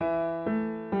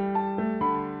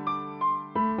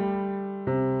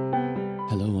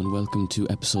welcome to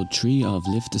episode 3 of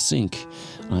Lift the Sink.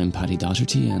 I'm Paddy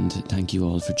Doherty and thank you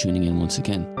all for tuning in once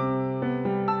again.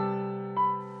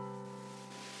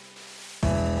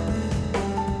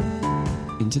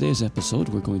 In today's episode,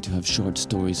 we're going to have short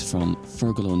stories from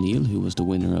Fergal O'Neill, who was the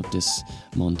winner of this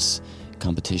month's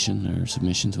competition, or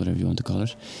submissions, whatever you want to call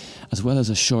it, as well as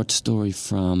a short story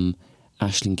from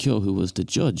Aisling Keogh, who was the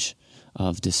judge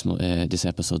of this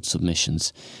episode's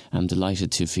submissions. I'm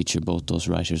delighted to feature both those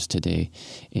writers today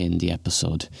in the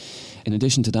episode. In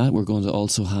addition to that, we're going to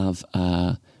also have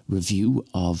a review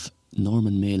of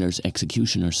Norman Mailer's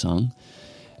Executioner song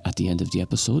at the end of the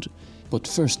episode. But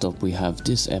first up, we have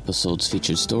this episode's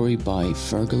featured story by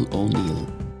Fergal O'Neill.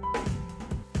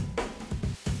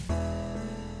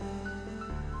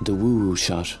 The Woo-Woo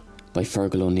Shot by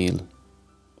Fergal O'Neill.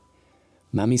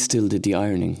 Mammy still did the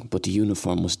ironing, but the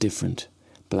uniform was different.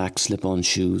 Black slip-on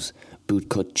shoes,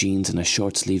 boot-cut jeans and a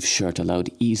short-sleeved shirt allowed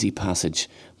easy passage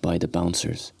by the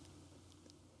bouncers.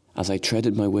 As I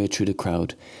treaded my way through the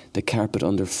crowd, the carpet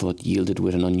underfoot yielded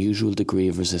with an unusual degree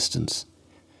of resistance.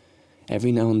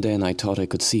 Every now and then I thought I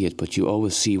could see it, but you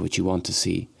always see what you want to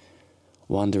see.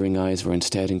 Wandering eyes were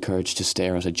instead encouraged to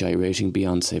stare at a gyrating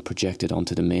Beyoncé projected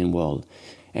onto the main wall,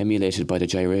 emulated by the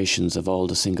gyrations of all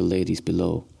the single ladies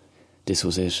below. This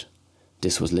was it.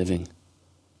 This was living.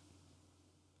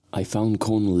 I found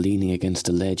Conal leaning against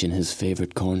a ledge in his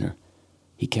favourite corner.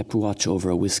 He kept watch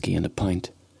over a whiskey and a pint.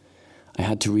 I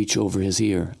had to reach over his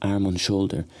ear, arm on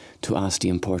shoulder, to ask the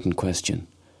important question.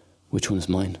 Which one is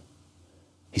mine?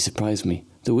 He surprised me.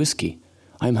 The whiskey.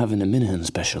 I'm having a Minahan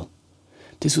special.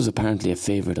 This was apparently a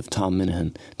favourite of Tom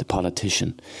Minahan, the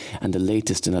politician, and the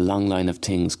latest in a long line of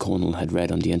things Conal had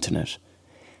read on the internet.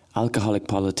 Alcoholic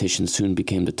politicians soon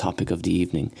became the topic of the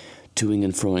evening, toing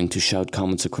and froing to shout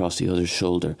comments across the other's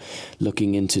shoulder,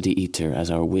 looking into the ether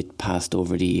as our wit passed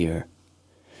over the ear.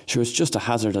 Sure, it's just a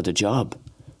hazard of the job,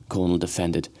 Conal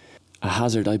defended. A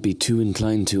hazard I'd be too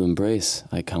inclined to embrace,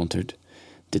 I countered,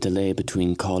 the delay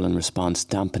between call and response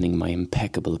dampening my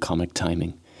impeccable comic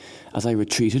timing. As I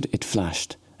retreated, it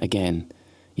flashed. Again.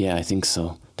 Yeah, I think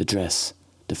so. The dress.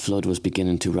 The flood was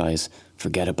beginning to rise.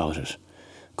 Forget about it.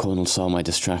 Conal saw my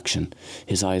distraction.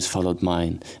 His eyes followed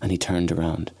mine, and he turned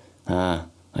around. Ah,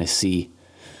 I see.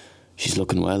 She's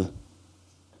looking well.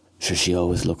 Sure, she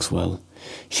always looks well.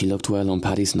 She looked well on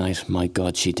Paddy's night, my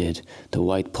God she did. The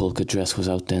white polka dress was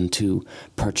out then too,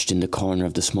 perched in the corner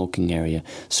of the smoking area,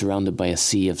 surrounded by a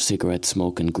sea of cigarette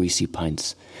smoke and greasy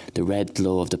pints. The red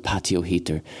glow of the patio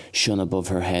heater shone above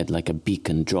her head like a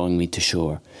beacon drawing me to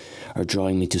shore, or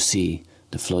drawing me to sea.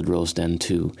 The flood rose then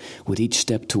too. With each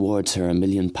step towards her, a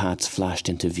million paths flashed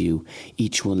into view,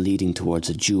 each one leading towards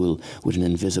a duel with an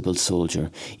invisible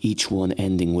soldier, each one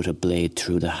ending with a blade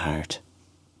through the heart.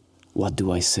 What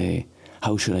do I say?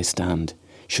 How should I stand?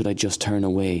 Should I just turn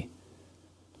away?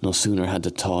 No sooner had the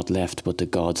thought left, but the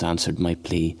gods answered my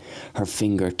plea. Her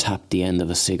finger tapped the end of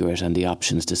a cigarette and the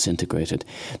options disintegrated.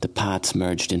 The paths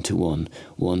merged into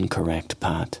one correct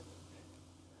path.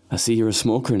 I see you're a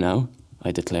smoker now,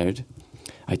 I declared.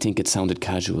 I think it sounded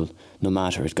casual. No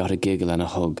matter, it got a giggle and a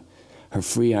hug. Her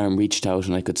free arm reached out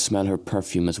and I could smell her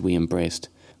perfume as we embraced.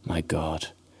 My God.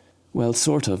 Well,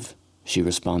 sort of, she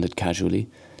responded casually.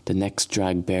 The next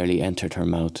drag barely entered her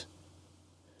mouth.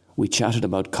 We chatted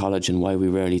about college and why we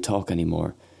rarely talk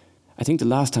anymore. I think the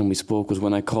last time we spoke was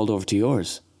when I called over to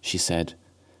yours, she said.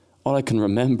 All I can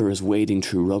remember is wading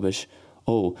through rubbish.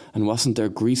 Oh, and wasn't there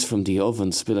grease from the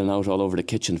oven spilling out all over the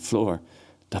kitchen floor?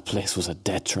 That place was a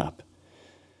death trap.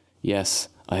 Yes,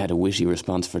 I had a witty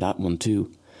response for that one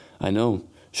too. I know.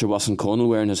 Sure wasn't Conal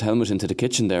wearing his helmet into the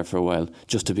kitchen there for a while,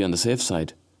 just to be on the safe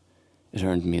side? It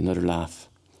earned me another laugh.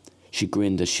 She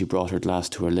grinned as she brought her glass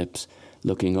to her lips,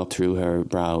 looking up through her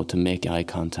brow to make eye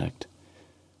contact.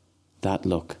 That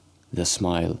look, the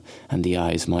smile, and the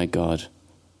eyes, my God.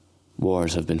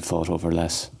 Wars have been fought over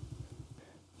less.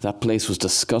 That place was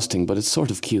disgusting, but it's sort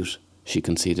of cute, she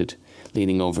conceded,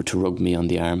 leaning over to rub me on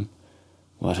the arm.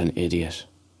 What an idiot.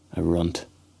 A runt.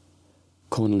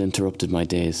 Conal interrupted my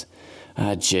daze.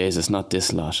 Ah, Jesus, not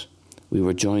this lot. We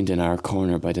were joined in our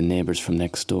corner by the neighbours from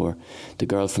next door. The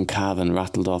girl from Cavan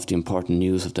rattled off the important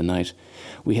news of the night.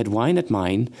 We had wine at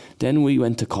mine, then we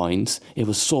went to Coins. It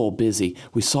was so busy.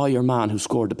 We saw your man who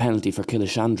scored the penalty for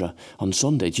Killishandra on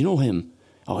Sunday. Do you know him?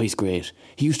 Oh, he's great.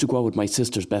 He used to go out with my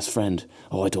sister's best friend.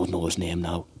 Oh, I don't know his name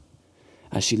now.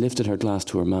 As she lifted her glass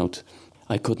to her mouth,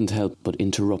 I couldn't help but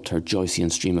interrupt her Joycean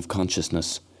stream of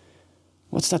consciousness.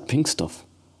 What's that pink stuff?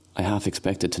 I half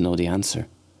expected to know the answer.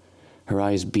 Her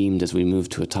eyes beamed as we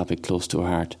moved to a topic close to her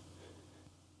heart.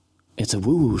 It's a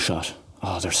woo-woo shot.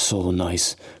 Oh, they're so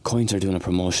nice. Coins are doing a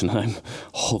promotion. I'm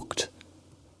hooked.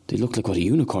 They look like what a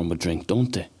unicorn would drink,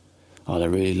 don't they? Oh, they're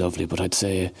really lovely, but I'd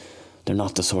say they're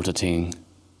not the sort of thing...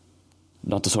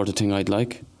 Not the sort of thing I'd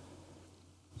like?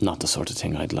 Not the sort of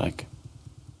thing I'd like.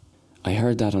 I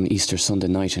heard that on Easter Sunday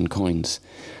night in Coins,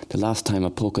 the last time a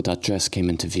polka dot dress came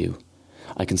into view.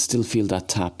 I can still feel that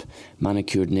tap,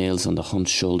 manicured nails on the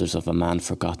hunched shoulders of a man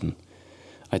forgotten.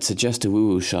 I'd suggest a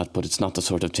woo-woo shot, but it's not the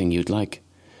sort of thing you'd like.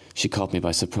 She caught me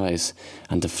by surprise,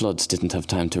 and the floods didn't have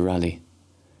time to rally.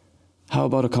 How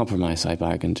about a compromise, I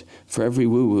bargained. For every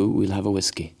woo-woo, we'll have a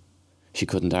whiskey. She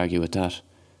couldn't argue with that.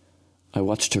 I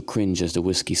watched her cringe as the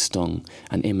whiskey stung,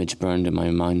 an image burned in my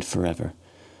mind forever.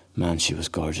 Man, she was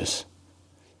gorgeous.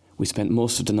 We spent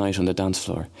most of the night on the dance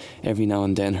floor. Every now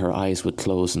and then her eyes would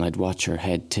close and I'd watch her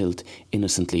head tilt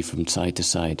innocently from side to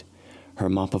side, her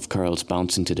mop of curls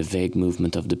bouncing to the vague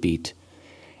movement of the beat.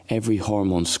 Every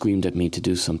hormone screamed at me to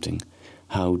do something.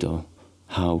 How, though?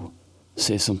 How?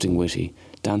 Say something witty.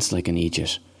 Dance like an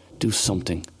idiot. Do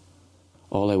something.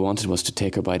 All I wanted was to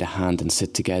take her by the hand and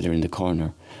sit together in the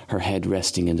corner, her head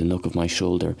resting in the nook of my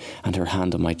shoulder and her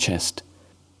hand on my chest.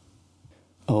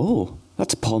 Oh,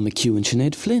 that's Paul McHugh and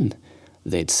Sinead Flynn,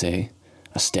 they'd say.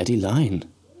 A steady line.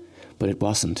 But it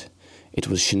wasn't. It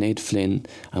was Sinead Flynn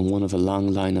and one of a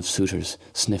long line of suitors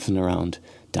sniffing around,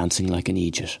 dancing like an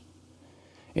idiot.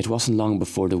 It wasn't long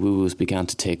before the woo-woos began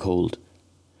to take hold.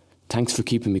 Thanks for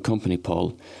keeping me company,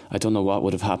 Paul. I don't know what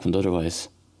would have happened otherwise.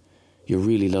 You're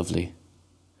really lovely.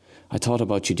 I thought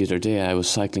about you the other day. I was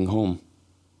cycling home.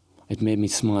 It made me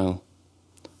smile.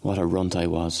 What a runt I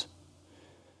was.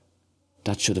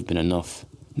 That should have been enough.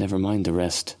 Never mind the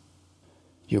rest.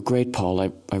 You're great, Paul.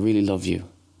 I really love you.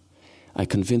 I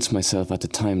convinced myself at the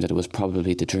time that it was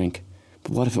probably the drink.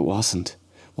 But what if it wasn't?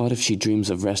 What if she dreams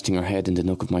of resting her head in the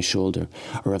nook of my shoulder,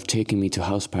 or of taking me to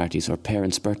house parties or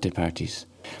parents' birthday parties?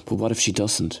 But what if she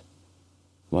doesn't?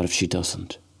 What if she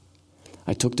doesn't?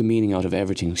 I took the meaning out of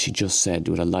everything she just said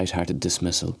with a light-hearted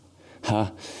dismissal.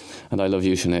 Ha, and I love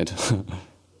you, Sinead.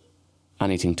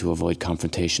 Anything to avoid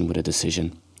confrontation with a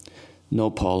decision. No,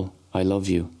 Paul, I love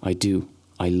you. I do.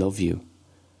 I love you.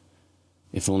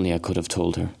 If only I could have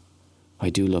told her. I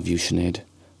do love you, Sinead.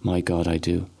 My God, I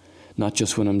do. Not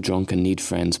just when I'm drunk and need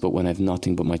friends, but when I've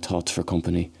nothing but my thoughts for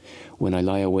company. When I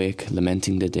lie awake,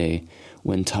 lamenting the day.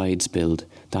 When tides build.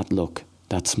 That look,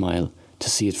 that smile, to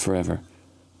see it forever.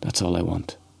 That's all I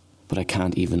want. But I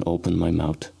can't even open my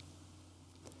mouth.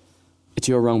 It's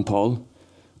your round, Paul.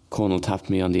 Conal tapped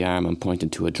me on the arm and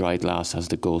pointed to a dry glass as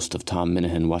the ghost of Tom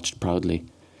Minahan watched proudly.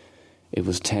 It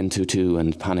was 10-2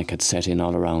 and panic had set in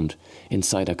all around.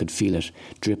 Inside I could feel it,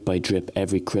 drip by drip,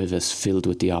 every crevice filled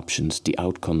with the options, the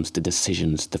outcomes, the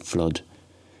decisions, the flood.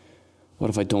 What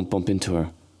if I don't bump into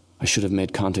her? I should have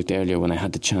made contact earlier when I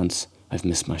had the chance. I've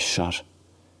missed my shot.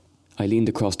 I leaned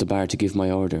across the bar to give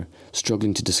my order,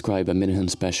 struggling to describe a Minahan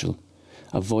special.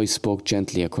 A voice spoke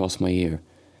gently across my ear.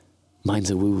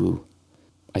 Mine's a woo-woo.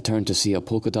 I turned to see a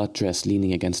polka dot dress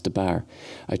leaning against the bar.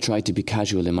 I tried to be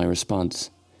casual in my response.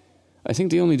 I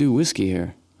think they only do whiskey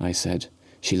here, I said.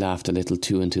 She laughed a little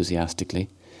too enthusiastically.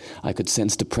 I could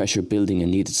sense the pressure building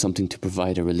and needed something to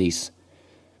provide a release.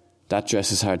 That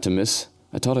dress is hard to miss.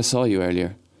 I thought I saw you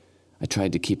earlier. I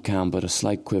tried to keep calm, but a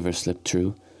slight quiver slipped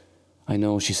through. I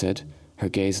know, she said. Her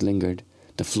gaze lingered.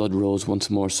 The flood rose once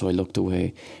more, so I looked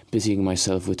away, busying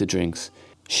myself with the drinks.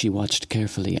 She watched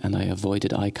carefully, and I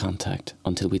avoided eye contact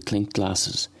until we clinked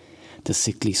glasses. The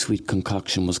sickly sweet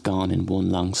concoction was gone in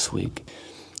one long swig.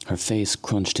 Her face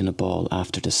crunched in a ball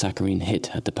after the saccharine hit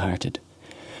had departed.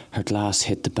 Her glass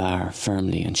hit the bar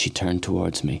firmly, and she turned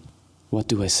towards me. What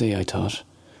do I say, I thought.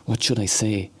 What should I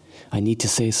say? I need to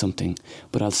say something,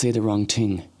 but I'll say the wrong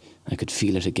thing. I could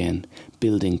feel it again,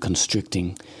 building,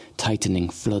 constricting, tightening,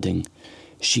 flooding.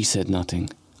 She said nothing.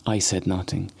 I said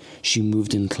nothing. She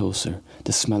moved in closer,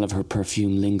 the smell of her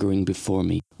perfume lingering before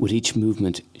me. With each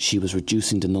movement, she was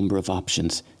reducing the number of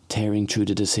options, tearing through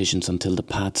the decisions until the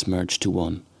paths merged to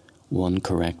one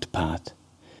correct path.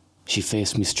 She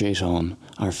faced me straight on,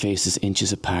 our faces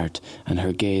inches apart, and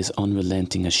her gaze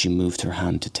unrelenting as she moved her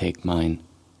hand to take mine.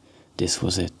 This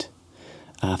was it.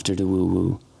 After the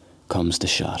woo-woo comes the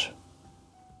shot.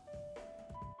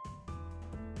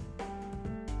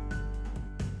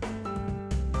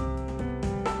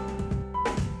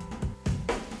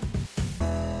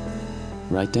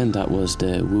 Right then, that was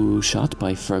the woo-woo shot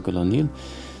by Fergal O'Neill.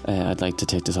 I'd like to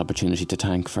take this opportunity to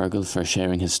thank Fergal for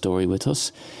sharing his story with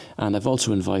us. And I've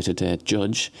also invited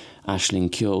Judge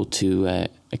Aisling Keogh to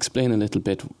explain a little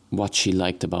bit what she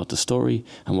liked about the story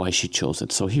and why she chose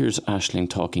it. So here's Aisling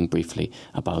talking briefly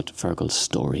about Fergal's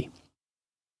story.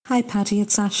 Hi Paddy,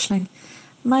 it's Aisling.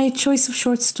 My choice of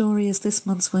short story as this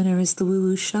month's winner is The Woo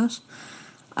Woo Shot.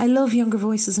 I love younger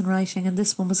voices in writing, and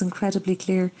this one was incredibly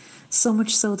clear, so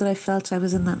much so that I felt I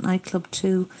was in that nightclub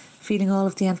too, feeling all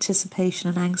of the anticipation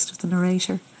and angst of the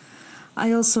narrator.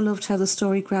 I also loved how the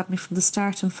story grabbed me from the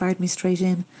start and fired me straight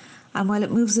in, and while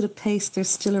it moves at a pace, there's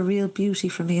still a real beauty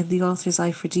for me in the author's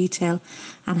eye for detail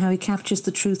and how he captures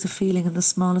the truth of feeling in the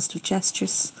smallest of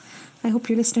gestures. I hope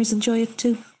your listeners enjoy it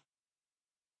too.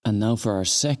 And now for our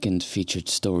second featured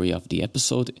story of the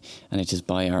episode, and it is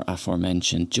by our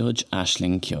aforementioned Judge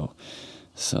Aisling Kyo.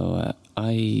 So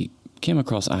I came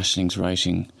across Aisling's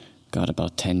writing,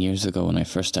 about 10 years ago when I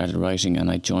first started writing,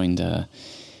 and I joined a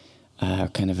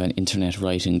kind of an internet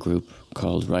writing group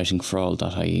called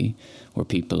writingforall.ie, where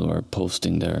people were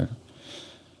posting their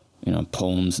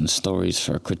poems and stories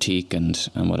for critique and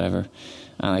whatever.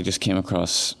 And I just came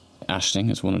across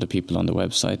Aisling as one of the people on the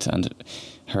website, and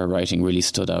her writing really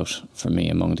stood out for me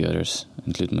among the others,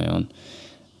 including my own.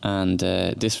 And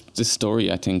this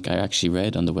story I think I actually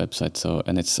read on the website,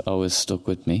 and it's always stuck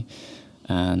with me.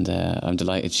 And I'm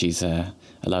delighted she's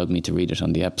allowed me to read it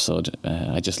on the episode.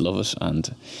 I just love it,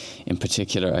 and in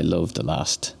particular I love the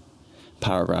last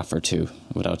paragraph or two,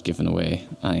 without giving away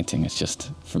anything. It's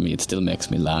just, for me, it still makes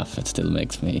me laugh. It still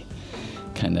makes me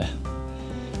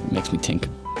makes me think.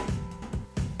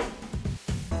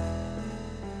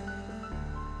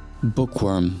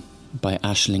 Bookworm by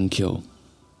Aisling Kyo.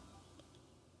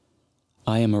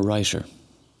 I am a writer.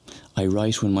 I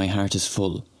write when my heart is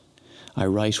full. I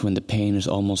write when the pain is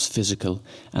almost physical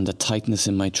and the tightness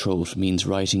in my throat means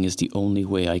writing is the only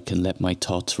way I can let my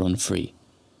thoughts run free.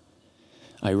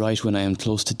 I write when I am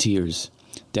close to tears.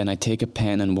 Then I take a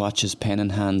pen and watch as pen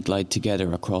and hand glide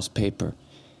together across paper.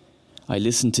 I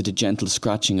listen to the gentle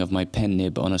scratching of my pen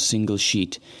nib on a single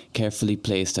sheet carefully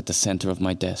placed at the centre of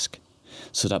my desk,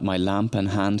 so that my lamp and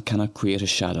hand cannot create a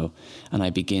shadow, and I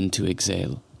begin to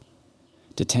exhale.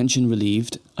 The tension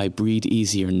relieved, I breathe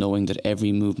easier knowing that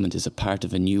every movement is a part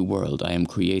of a new world I am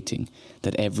creating,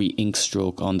 that every ink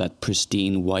stroke on that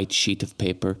pristine white sheet of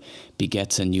paper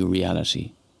begets a new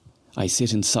reality. I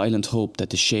sit in silent hope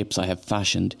that the shapes I have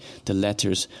fashioned, the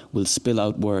letters, will spill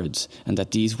out words, and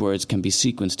that these words can be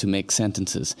sequenced to make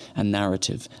sentences, a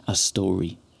narrative, a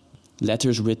story.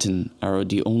 Letters written are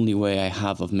the only way I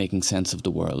have of making sense of the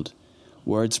world.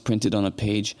 Words printed on a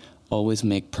page always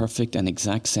make perfect and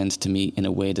exact sense to me in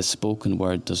a way the spoken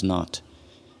word does not.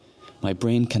 My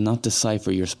brain cannot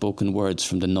decipher your spoken words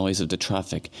from the noise of the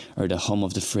traffic, or the hum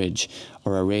of the fridge,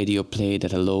 or a radio played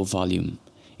at a low volume.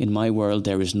 In my world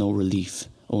there is no relief,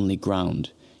 only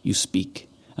ground. You speak,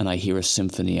 and I hear a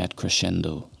symphony at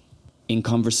crescendo. In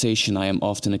conversation I am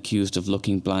often accused of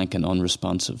looking blank and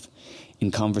unresponsive.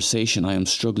 In conversation I am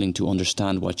struggling to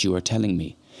understand what you are telling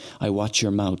me. I watch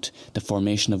your mouth, the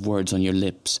formation of words on your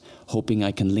lips, hoping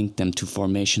I can link them to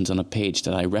formations on a page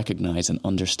that I recognise and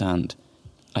understand.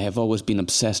 I have always been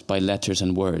obsessed by letters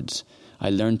and words.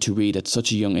 I learned to read at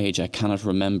such a young age I cannot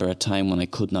remember a time when I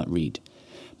could not read.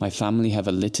 My family have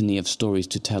a litany of stories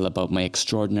to tell about my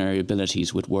extraordinary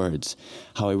abilities with words,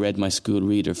 how I read my school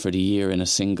reader for the year in a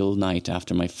single night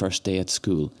after my first day at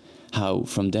school, how,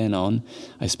 from then on,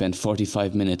 I spent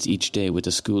 45 minutes each day with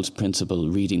the school's principal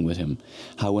reading with him,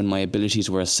 how when my abilities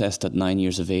were assessed at 9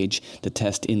 years of age, the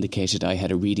test indicated I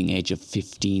had a reading age of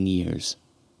 15 years.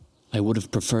 I would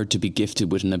have preferred to be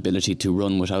gifted with an ability to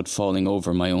run without falling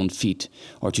over my own feet,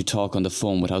 or to talk on the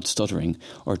phone without stuttering,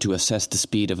 or to assess the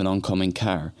speed of an oncoming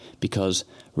car, because,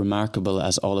 remarkable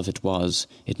as all of it was,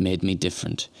 it made me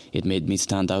different. It made me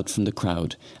stand out from the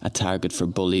crowd, a target for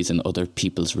bullies and other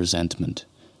people's resentment.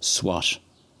 SWAT,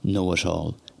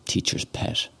 know-it-all, teacher's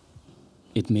pet.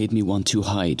 It made me want to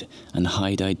hide, and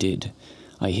hide I did.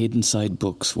 I hid inside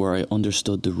books where I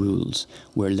understood the rules,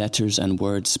 where letters and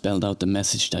words spelled out the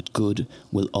message that good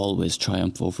will always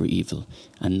triumph over evil,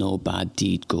 and no bad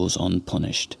deed goes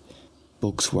unpunished.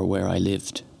 Books were where I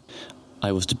lived.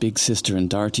 I was the big sister in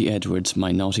Dorothy Edwards'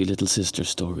 My Naughty Little Sister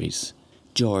stories,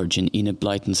 George in Enid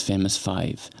Blyton's famous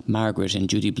Five, Margaret in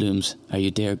Judy Blume's Are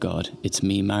You There, God? It's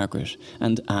Me, Margaret,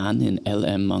 and Anne in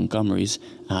L.M. Montgomery's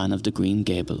Anne of the Green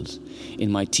Gables.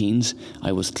 In my teens,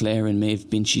 I was Claire in Maeve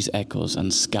Binchy's Echoes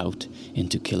and Scout in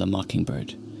To Kill a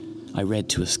Mockingbird. I read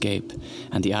to escape,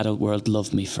 and the adult world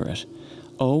loved me for it.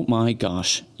 Oh my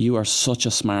gosh, you are such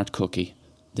a smart cookie,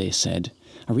 they said.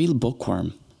 A real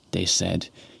bookworm, they said.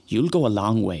 You'll go a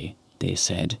long way, they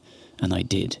said, and I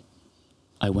did.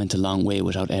 I went a long way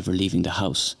without ever leaving the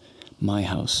house. My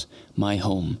house, my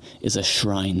home, is a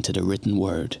shrine to the written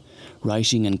word.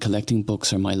 Writing and collecting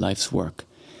books are my life's work.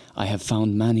 I have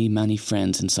found many, many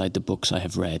friends inside the books I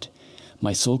have read.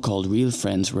 My so-called real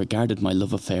friends regarded my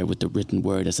love affair with the written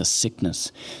word as a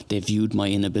sickness. They viewed my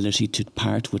inability to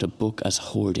part with a book as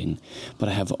hoarding, but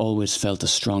I have always felt a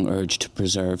strong urge to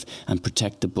preserve and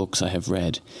protect the books I have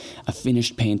read. A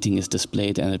finished painting is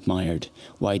displayed and admired.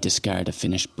 Why discard a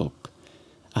finished book?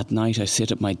 At night I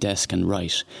sit at my desk and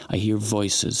write. I hear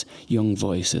voices, young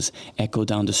voices, echo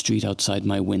down the street outside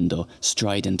my window,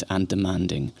 strident and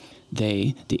demanding.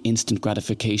 They, the instant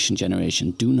gratification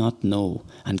generation, do not know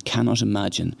and cannot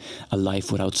imagine a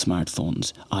life without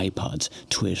smartphones, iPods,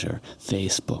 Twitter,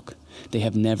 Facebook. They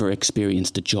have never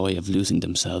experienced the joy of losing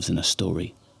themselves in a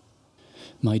story.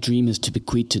 My dream is to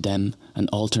bequeath to them an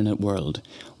alternate world,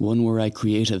 one where I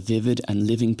create a vivid and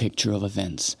living picture of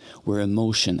events, where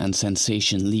emotion and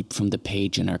sensation leap from the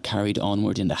page and are carried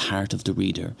onward in the heart of the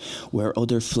reader, where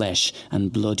other flesh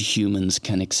and blood humans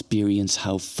can experience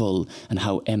how full and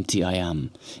how empty I am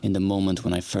in the moment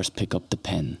when I first pick up the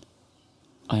pen.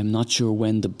 I am not sure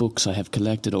when the books I have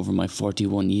collected over my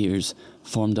 41 years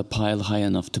formed a pile high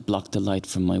enough to block the light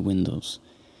from my windows.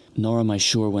 Nor am I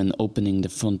sure when opening the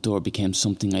front door became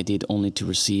something I did only to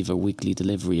receive a weekly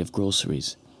delivery of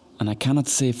groceries. And I cannot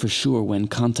say for sure when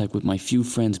contact with my few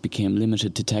friends became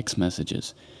limited to text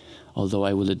messages, although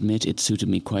I will admit it suited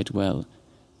me quite well.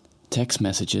 Text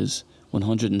messages,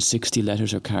 160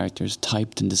 letters or characters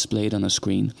typed and displayed on a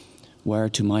screen, were,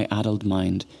 to my adult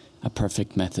mind, a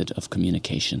perfect method of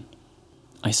communication.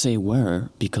 I say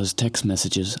were because text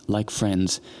messages, like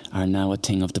friends, are now a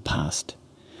thing of the past.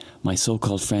 My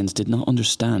so-called friends did not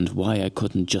understand why I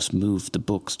couldn't just move the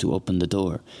books to open the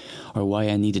door, or why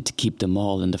I needed to keep them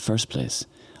all in the first place.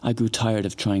 I grew tired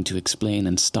of trying to explain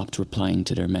and stopped replying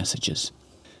to their messages.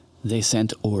 They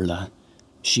sent Orla.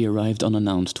 She arrived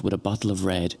unannounced with a bottle of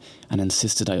red and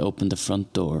insisted I open the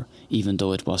front door, even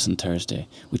though it wasn't Thursday,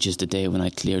 which is the day when I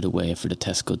cleared away for the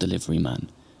Tesco delivery man.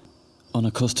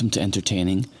 Unaccustomed to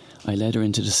entertaining, I led her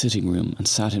into the sitting room and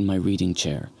sat in my reading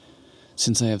chair.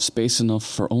 Since I have space enough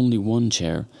for only one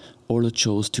chair, Orla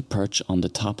chose to perch on the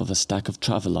top of a stack of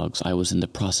travelogues I was in the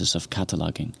process of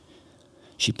cataloguing.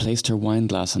 She placed her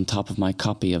wineglass on top of my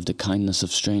copy of The Kindness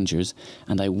of Strangers,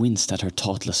 and I winced at her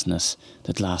thoughtlessness.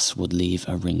 The glass would leave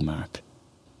a ring mark.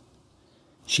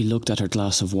 She looked at her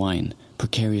glass of wine,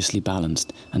 precariously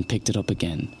balanced, and picked it up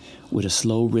again. With a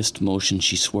slow wrist motion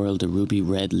she swirled the ruby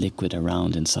red liquid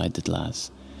around inside the glass.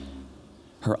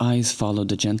 Her eyes followed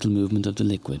the gentle movement of the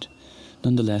liquid.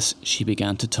 Nonetheless, she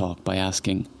began to talk by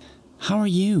asking, "How are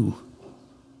you?"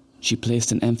 She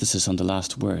placed an emphasis on the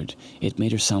last word. It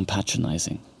made her sound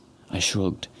patronizing. I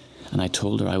shrugged, and I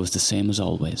told her I was the same as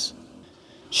always.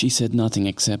 She said nothing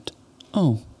except,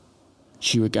 "Oh."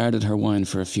 She regarded her wine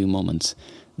for a few moments,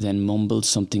 then mumbled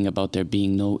something about there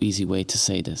being no easy way to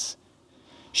say this.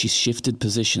 She shifted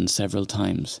position several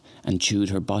times and chewed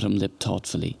her bottom lip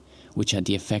thoughtfully, which had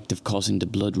the effect of causing the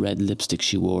blood-red lipstick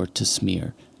she wore to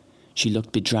smear. She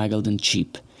looked bedraggled and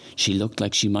cheap. She looked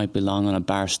like she might belong on a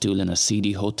bar stool in a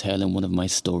seedy hotel in one of my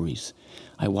stories.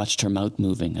 I watched her mouth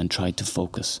moving and tried to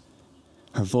focus.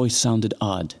 Her voice sounded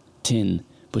odd, thin,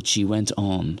 but she went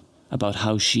on about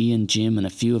how she and Jim and a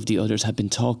few of the others had been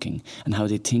talking and how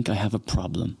they think I have a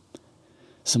problem.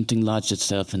 Something lodged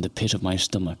itself in the pit of my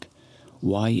stomach.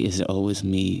 Why is it always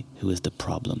me who is the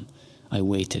problem? I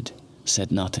waited,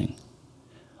 said nothing.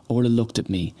 Orla looked at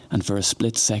me, and for a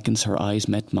split second her eyes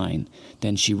met mine.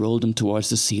 Then she rolled them towards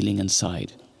the ceiling and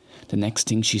sighed. The next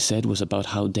thing she said was about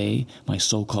how they, my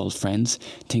so-called friends,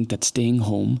 think that staying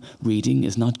home, reading,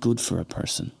 is not good for a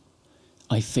person.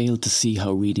 I failed to see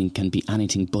how reading can be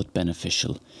anything but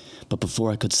beneficial. But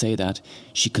before I could say that,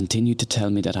 she continued to tell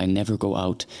me that I never go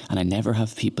out, and I never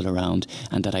have people around,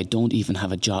 and that I don't even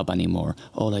have a job anymore.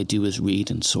 All I do is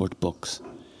read and sort books.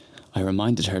 I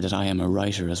reminded her that I am a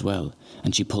writer as well,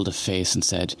 and she pulled a face and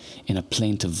said, in a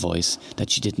plaintive voice, that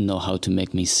she didn't know how to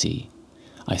make me see.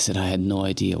 I said I had no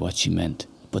idea what she meant,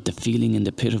 but the feeling in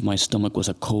the pit of my stomach was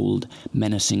a cold,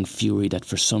 menacing fury that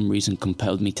for some reason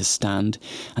compelled me to stand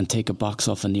and take a box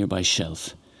off a nearby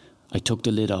shelf. I took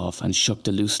the lid off and shook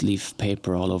the loose leaf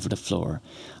paper all over the floor.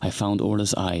 I found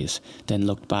Orla's eyes, then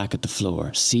looked back at the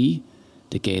floor. "See?"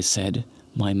 the gaze said,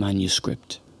 "my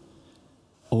manuscript."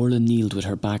 Orla kneeled with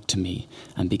her back to me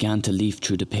and began to leaf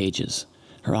through the pages.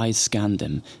 Her eyes scanned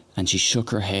them, and she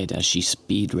shook her head as she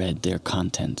speed-read their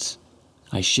contents.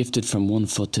 I shifted from one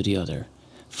foot to the other.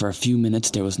 For a few minutes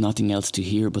there was nothing else to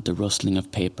hear but the rustling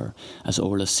of paper as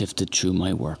Orla sifted through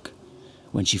my work.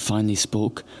 When she finally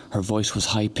spoke, her voice was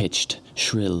high-pitched,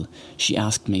 shrill. She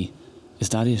asked me, "Is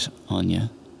that it,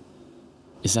 Anya?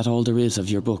 Is that all there is of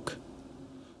your book?"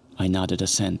 I nodded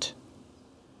assent.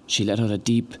 She let out a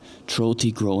deep,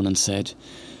 throaty groan and said,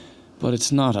 "But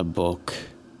it's not a book."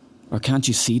 Or can't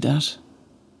you see that?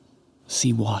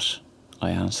 See what?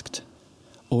 I asked.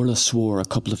 Orla swore a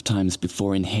couple of times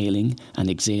before inhaling and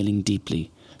exhaling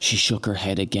deeply. She shook her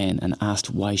head again and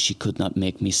asked why she could not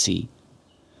make me see.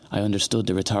 I understood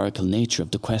the rhetorical nature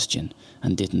of the question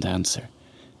and didn't answer.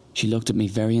 She looked at me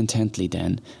very intently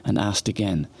then and asked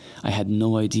again. I had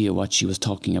no idea what she was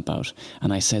talking about,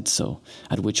 and I said so,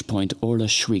 at which point Orla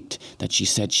shrieked that she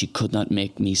said she could not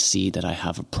make me see that I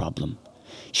have a problem.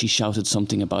 She shouted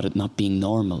something about it not being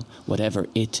normal, whatever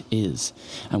it is,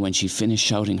 and when she finished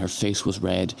shouting her face was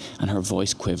red and her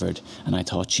voice quivered, and I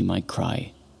thought she might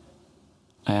cry.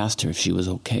 I asked her if she was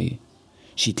okay.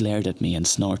 She glared at me and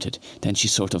snorted, then she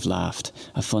sort of laughed,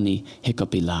 a funny,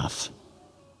 hiccupy laugh.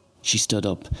 She stood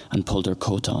up and pulled her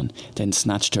coat on, then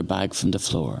snatched her bag from the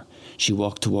floor. She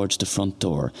walked towards the front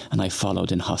door, and I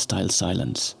followed in hostile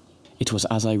silence. It was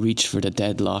as I reached for the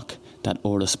deadlock that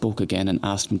Orla spoke again and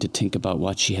asked me to think about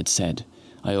what she had said.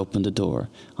 I opened the door,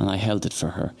 and I held it for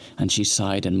her, and she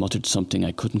sighed and muttered something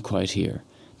I couldn't quite hear.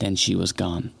 Then she was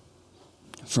gone.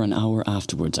 For an hour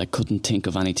afterwards I couldn't think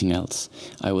of anything else.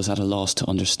 I was at a loss to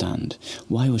understand.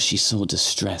 Why was she so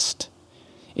distressed?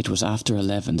 It was after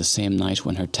 11 the same night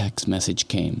when her text message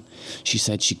came. She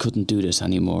said she couldn't do this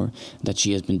anymore, that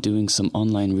she has been doing some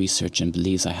online research and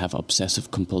believes I have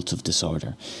obsessive-compulsive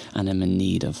disorder and am in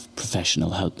need of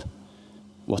professional help.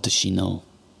 What does she know?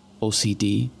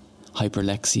 OCD?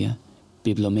 Hyperlexia?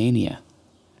 Bibliomania?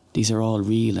 These are all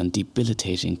real and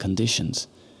debilitating conditions.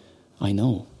 I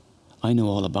know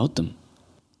all about them.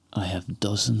 I have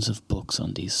dozens of books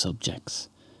on these subjects,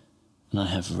 and I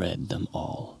have read them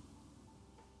all.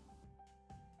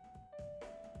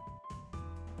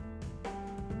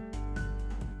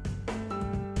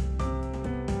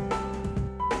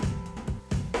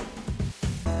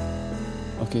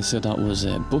 Okay, so that was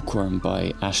Bookworm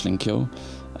by Aisling Keogh.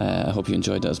 I hope you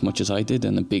enjoyed that as much as I did,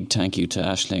 and a big thank you to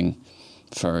Aisling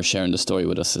for sharing the story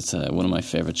with us. It's one of my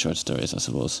favourite short stories, I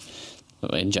suppose,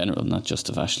 in general, not just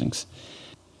of Aisling's.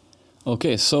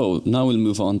 Okay, so now we'll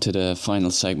move on to the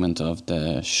final segment of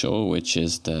the show, which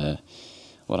is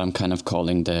what I'm kind of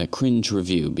calling the cringe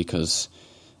review, because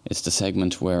it's the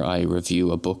segment where I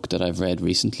review a book that I've read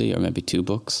recently, or maybe two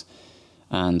books,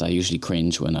 and I usually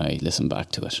cringe when I listen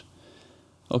back to it.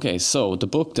 Okay, so the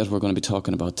book that we're going to be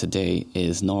talking about today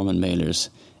is Norman Mailer's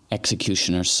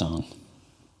Executioner's Song.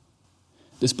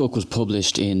 This book was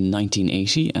published in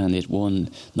 1980 and it won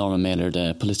Norman Mailer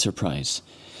the Pulitzer Prize.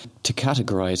 To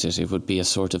categorise it, it would be a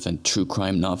sort of a true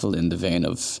crime novel in the vein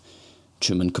of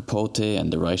Truman Capote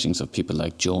and the writings of people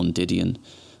like Joan Didion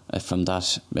from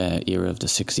that era of the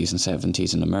 60s and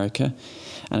 70s in America.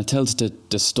 And it tells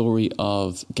the story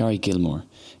of Gary Gilmore.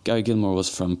 Gary Gilmore was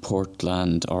from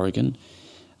Portland, Oregon,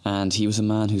 and he was a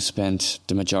man who spent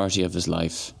the majority of his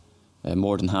life,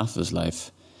 more than half of his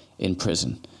life, in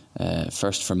prison.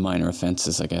 First for minor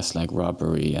offences, I guess, like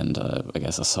robbery and,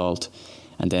 assault.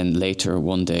 And then later,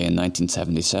 one day in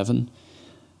 1977,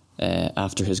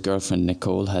 after his girlfriend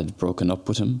Nicole had broken up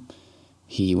with him,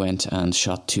 he went and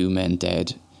shot two men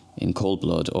dead in cold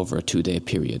blood over a 2-day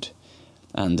period.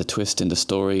 And the twist in the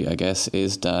story, I guess,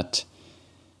 is that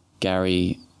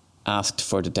Gary asked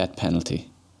for the death penalty.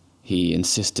 He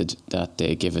insisted that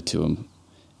they give it to him,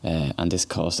 and this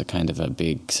caused a kind of a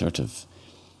big sort of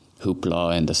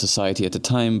hoopla in the society at the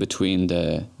time between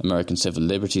the American Civil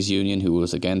Liberties Union, who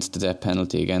was against the death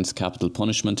penalty, against capital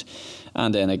punishment,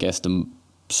 and then I guess the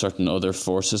certain other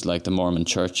forces like the Mormon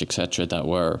Church, etc., that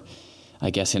were, I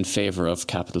guess, in favour of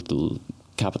capital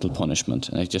punishment.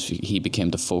 And he became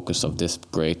the focus of this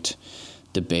great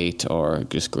debate or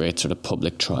this great sort of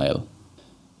public trial.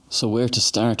 So where to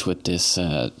start with this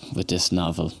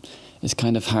novel? It's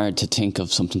kind of hard to think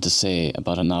of something to say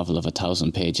about a novel of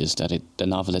 1,000 pages that the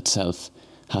novel itself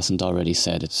hasn't already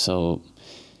said it. So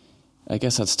I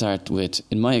guess I'd start with,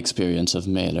 in my experience of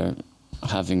Mailer,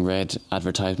 having read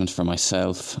advertisements for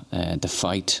myself, The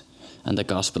Fight and The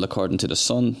Gospel According to the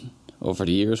Sun over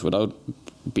the years, without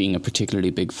being a particularly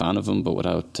big fan of him, but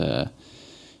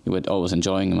with always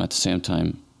enjoying him at the same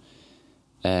time.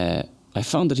 I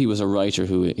found that he was a writer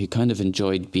he kind of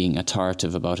enjoyed being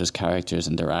authoritative about his characters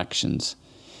and their actions.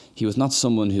 He was not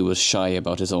someone who was shy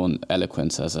about his own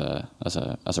eloquence as a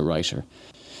writer.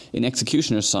 In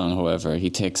Executioner's Song, however, he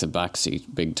takes a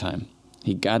backseat big time.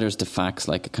 He gathers the facts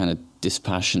like a kind of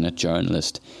dispassionate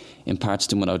journalist, imparts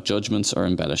them without judgments or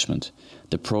embellishment.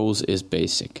 The prose is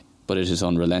basic, but it is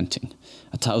unrelenting.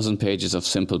 1,000 pages of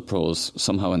simple prose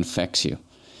somehow infects you.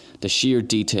 The sheer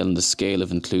detail and the scale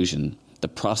of inclusion, the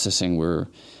processing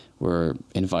we're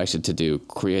invited to do,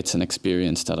 creates an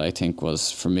experience that I think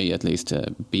was, for me at least,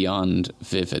 beyond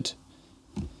vivid.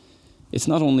 It's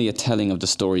not only a telling of the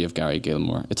story of Gary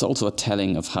Gilmore, it's also a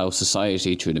telling of how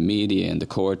society, through the media and the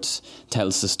courts,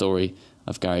 tells the story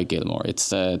of Gary Gilmore.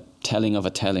 It's a telling of a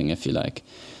telling, if you like.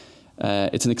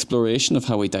 It's an exploration of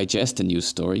how we digest a news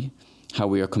story, how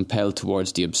we are compelled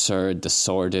towards the absurd, the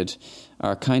sordid,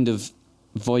 our kind of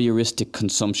voyeuristic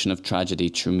consumption of tragedy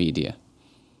through media.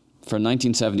 For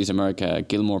 1970s America,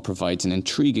 Gilmore provides an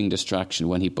intriguing distraction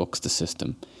when he bucks the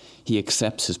system. He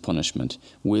accepts his punishment,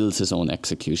 wills his own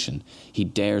execution. He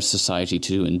dares society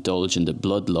to indulge in the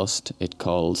bloodlust it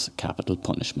calls capital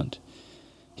punishment.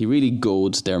 He really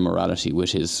goads their morality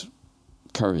with his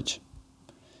courage.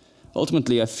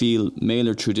 Ultimately, I feel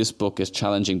Mailer through this book is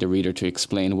challenging the reader to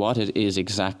explain what it is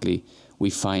exactly we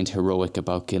find heroic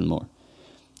about Gilmore.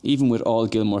 Even with all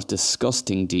Gilmore's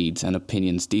disgusting deeds and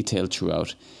opinions detailed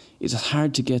throughout, it is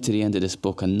hard to get to the end of this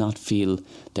book and not feel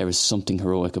there is something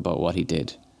heroic about what he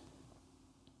did.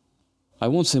 I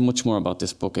won't say much more about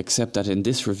this book except that in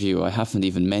this review I haven't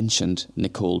even mentioned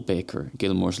Nicole Baker,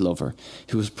 Gilmore's lover,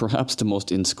 who is perhaps the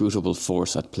most inscrutable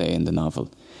force at play in the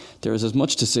novel. There is as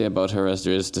much to say about her as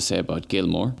there is to say about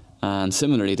Gilmore, and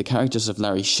similarly the characters of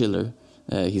Larry Schiller,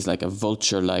 he's like a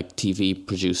vulture-like TV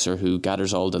producer who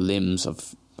gathers all the limbs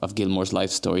of Gilmore's life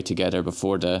story together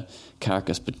before the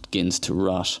carcass begins to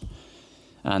rot.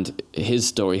 And his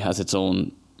story has its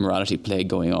own morality play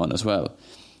going on as well.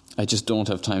 I just don't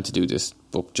have time to do this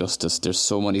book justice. There's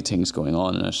so many things going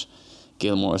on in it.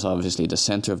 Gilmore is obviously the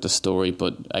centre of the story,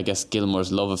 but I guess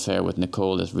Gilmore's love affair with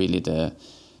Nicole is really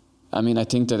I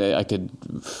think that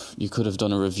you could have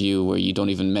done a review where you don't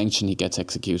even mention he gets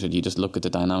executed. You just look at the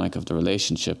dynamic of the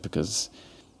relationship, because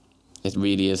it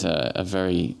really is a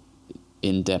very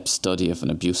in-depth study of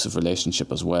an abusive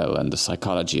relationship as well, and the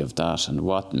psychology of that, and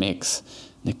what makes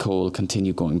Nicole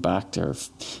continue going back there,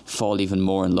 fall even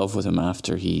more in love with him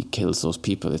after he kills those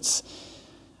people. It's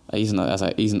even as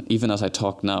I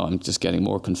talk now, I'm just getting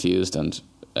more confused and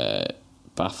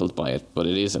baffled by it. But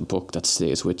it is a book that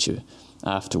stays with you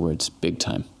afterwards, big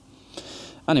time.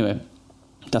 Anyway,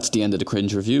 that's the end of the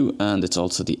Cringe review, and it's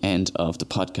also the end of the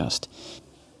podcast.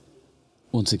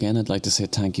 Once again, I'd like to say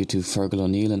thank you to Fergal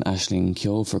O'Neill and Aisling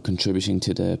Keogh for contributing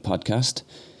to the podcast,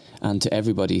 and to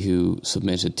everybody who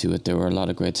submitted to it. There were a lot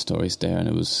of great stories there, and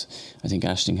I think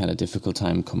Aisling had a difficult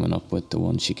time coming up with the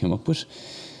one she came up with.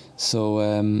 So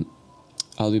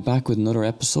I'll be back with another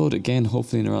episode, again,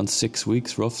 hopefully in around 6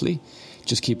 weeks, roughly.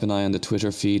 Just keep an eye on the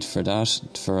Twitter feed for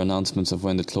that, for announcements of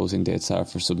when the closing dates are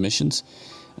for submissions.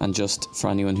 And just for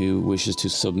anyone who wishes to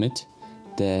submit,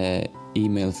 the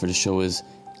email for the show is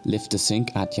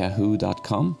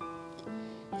liftthesink@yahoo.com.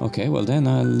 Okay, well then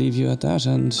I'll leave you at that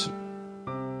and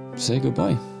say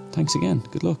goodbye. Thanks again.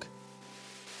 Good luck.